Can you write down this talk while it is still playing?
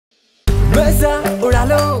मजा उड़ा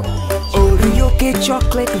लो ओरियो के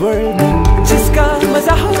चॉकलेट वर्ल्ड में, जिसका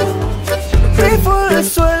मजा हो प्लेफुल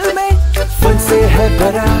स्वर्ल में, फन से है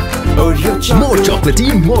भरा Oreo chocolate. More chocolatey,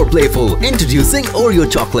 more playful. Introducing Oreo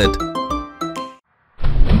chocolate.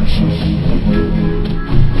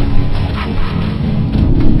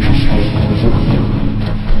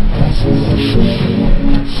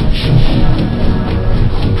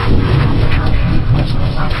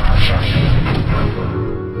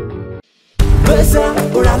 मजा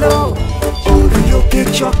उड़ा लो ओरियो के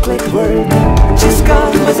चॉकलेट वर्ल्ड में, जिसका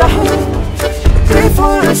मजा हो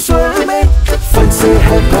प्लेफुल स्वर्ल में, फन से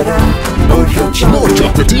है भरा Oreo chocolate. More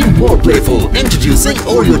chocolatey, more playful. Introducing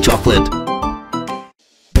Oreo chocolate.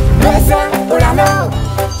 मजा उड़ा लो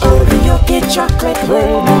ओरियो के चॉकलेट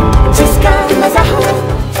वर्ल्ड में, जिसका मजा हो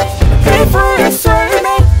प्लेफुल स्वर्ल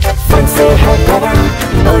में, फन से है भरा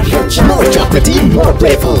Oreo chocolate. More chocolatey, more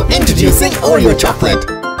playful. Introducing Oreo chocolate.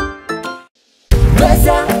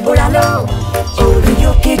 मजा उड़ा लो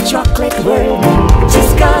ओरियो के चॉकलेट वर्ल्ड में,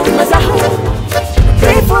 जिसका मजा हो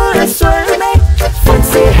प्लेफुल स्वर्ल में, फन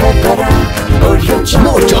से है भरा Oreo chocolate.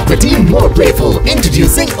 More chocolatey, more playful.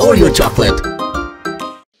 Introducing Oreo chocolate.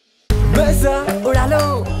 मजा उड़ा लो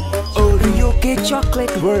ओरियो के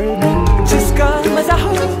चॉकलेट वर्ल्ड में, जिसका मजा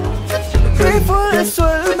हो प्लेफुल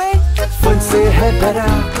स्वर्ल में, फन से है भरा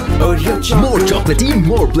Oreo chocolate. More chocolatey,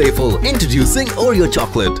 more playful. Introducing Oreo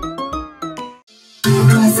chocolate.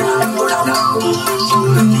 मजा उड़ा लो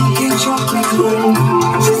ओरियो के चॉकलेट वर्ल्ड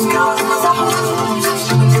में, जिसका मजा हो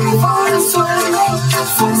प्लेफुल स्वर्ल में,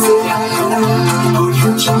 फन से है भरा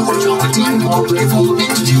Oreo chocolate. More chocolatey, more playful.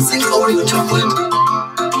 Introducing Oreo chocolate.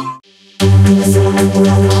 मजा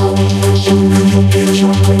उड़ा लो ओरियो के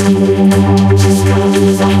चॉकलेट वर्ल्ड में, जिसका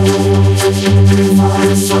मजा हो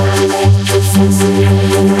प्लेफुल स्वर्ल में, फन से है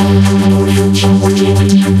भरा Oreo chocolate.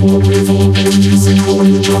 More playful. Introducing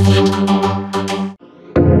Oreo chocolate.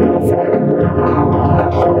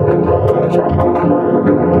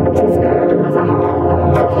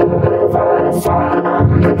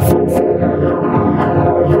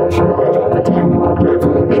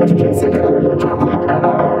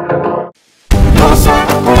 मजा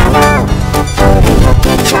उड़ा लो ओरियो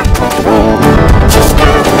के चॉकलेट वर्ल्ड में,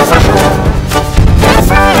 जिसका मजा हो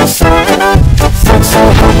प्लेफुल स्वर्ल में, फन से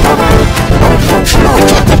है भरा Oreo chocolate. More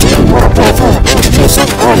chocolatey, more playful. Introducing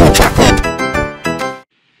Oreo chocolate.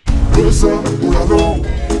 मजा उड़ा लो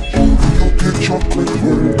ओरियो के चॉकलेट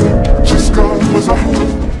वर्ल्ड में, जिसका मजा हो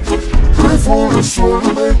प्लेफुल स्वर्ल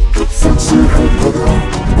में, फन से है भरा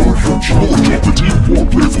Oreo chocolate.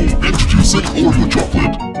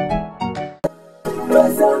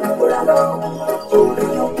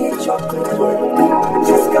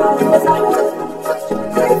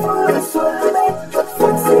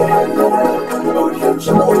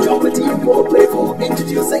 More chocolatey, more playful.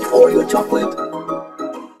 Introducing Oreo chocolate.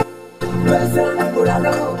 मजा उड़ा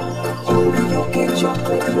लो ओरियो के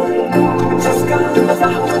चॉकलेट वर्ल्ड में, जिसका मजा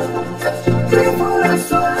हो प्लेफुल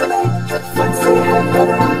स्वर्ल में, फन से है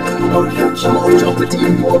भरा Oreo chocolate. More chocolatey,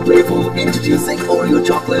 more playful. Introducing Oreo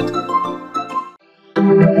chocolate.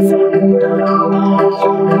 मजा उड़ा लो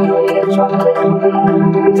ओरियो के चॉकलेट वर्ल्ड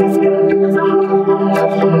में, जिसका मजा हो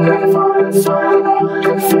प्लेफुल स्वर्ल में,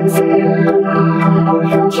 फन से है भरा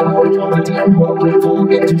Oreo chocolate. More chocolatey, more playful.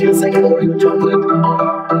 Introducing Oreo chocolate.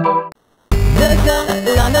 मजा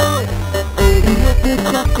उड़ा लो ओरियो के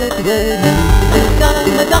चॉकलेट वर्ल्ड में, जिसका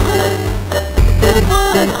मजा हो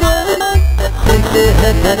प्लेफुल स्वर्ल में, फन से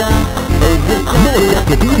है भरा Oreo chocolate.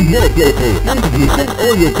 Introducing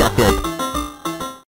Oreo chocolate.